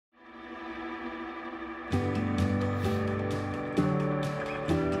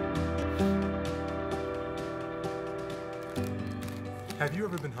you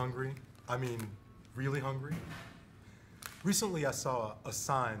ever been hungry? I mean, really hungry? Recently I saw a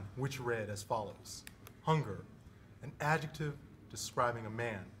sign which read as follows: hunger, an adjective describing a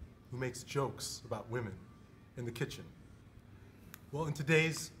man who makes jokes about women in the kitchen. Well, in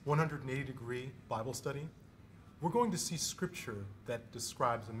today's 180-degree Bible study, we're going to see scripture that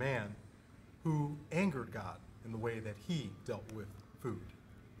describes a man who angered God in the way that he dealt with food.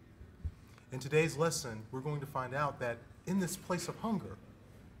 In today's lesson, we're going to find out that in this place of hunger,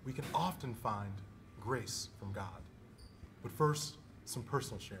 we can often find grace from God. But first, some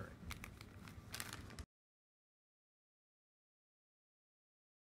personal sharing.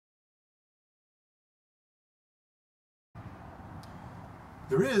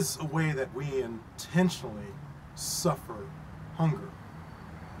 There is a way that we intentionally suffer hunger.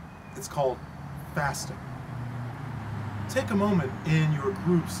 It's called fasting. Take a moment in your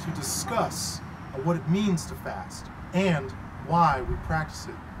groups to discuss what it means to fast and why we practice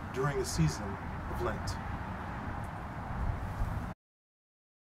it during the season of Lent.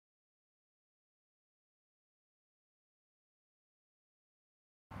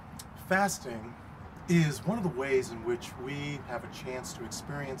 Fasting is one of the ways in which we have a chance to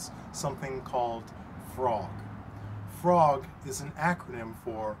experience something called FROG. FROG is an acronym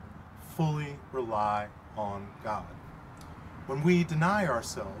for fully rely on God. When we deny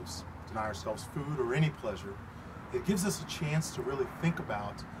ourselves food or any pleasure, it gives us a chance to really think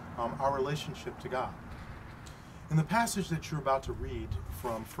about our relationship to God. In the passage that you're about to read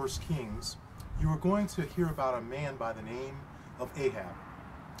from 1 Kings, you are going to hear about a man by the name of Ahab.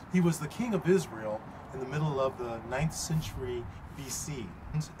 He was the king of Israel in the middle of the 9th century BC.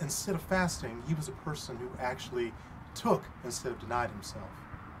 And instead of fasting, he was a person who actually took instead of denied himself.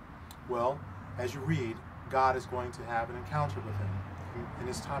 Well, as you read, God is going to have an encounter with him. In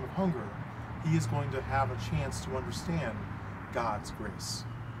his time of hunger, he is going to have a chance to understand God's grace.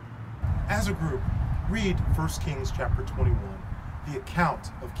 As a group, read 1 Kings chapter 21, the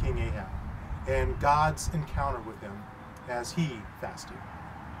account of King Ahab, and God's encounter with him as he fasted.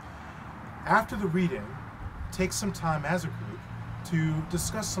 After the reading, take some time as a group to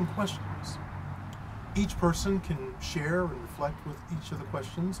discuss some questions. Each person can share and reflect with each of the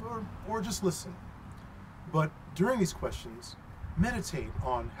questions or just listen. But during these questions, meditate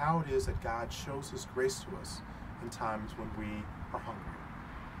on how it is that God shows his grace to us in times when we are hungry.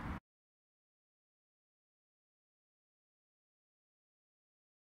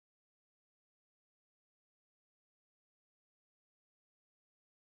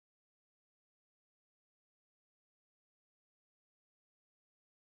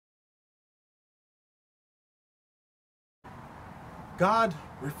 God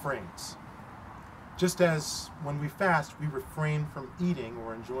refrains. Just as when we fast, we refrain from eating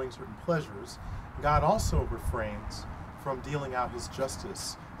or enjoying certain pleasures, God also refrains from dealing out his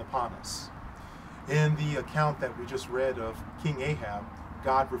justice upon us. In the account that we just read of King Ahab,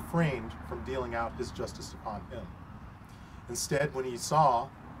 God refrained from dealing out his justice upon him. Instead, when he saw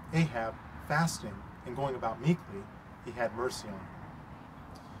Ahab fasting and going about meekly, he had mercy on him.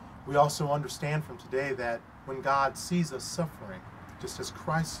 We also understand from today that when God sees us suffering, just as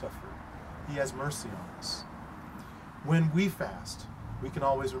Christ suffered, he has mercy on us. When we fast, we can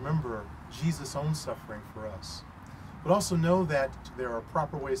always remember Jesus' own suffering for us. But also know that there are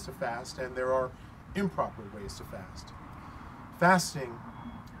proper ways to fast and there are improper ways to fast. Fasting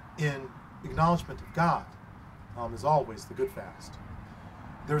in acknowledgement of God is always the good fast.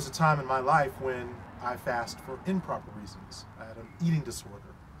 There was a time in my life when I fast for improper reasons. I had an eating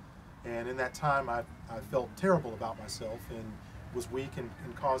disorder. And in that time, I felt terrible about myself and was weak and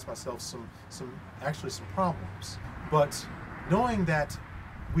caused myself some problems. But knowing that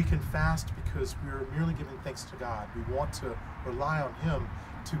we can fast because we're merely giving thanks to God, we want to rely on him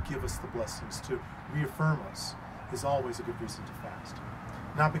to give us the blessings, to reaffirm us, is always a good reason to fast.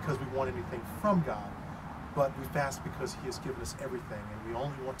 Not because we want anything from God, but we fast because he has given us everything and we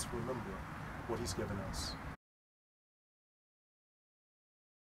only want to remember what he's given us.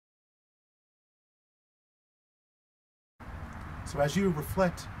 So as you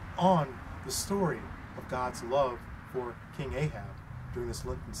reflect on the story of God's love for King Ahab during this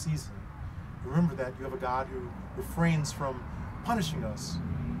Lenten season, remember that you have a God who refrains from punishing us,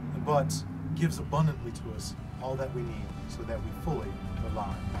 but gives abundantly to us all that we need so that we fully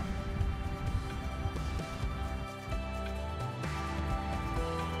rely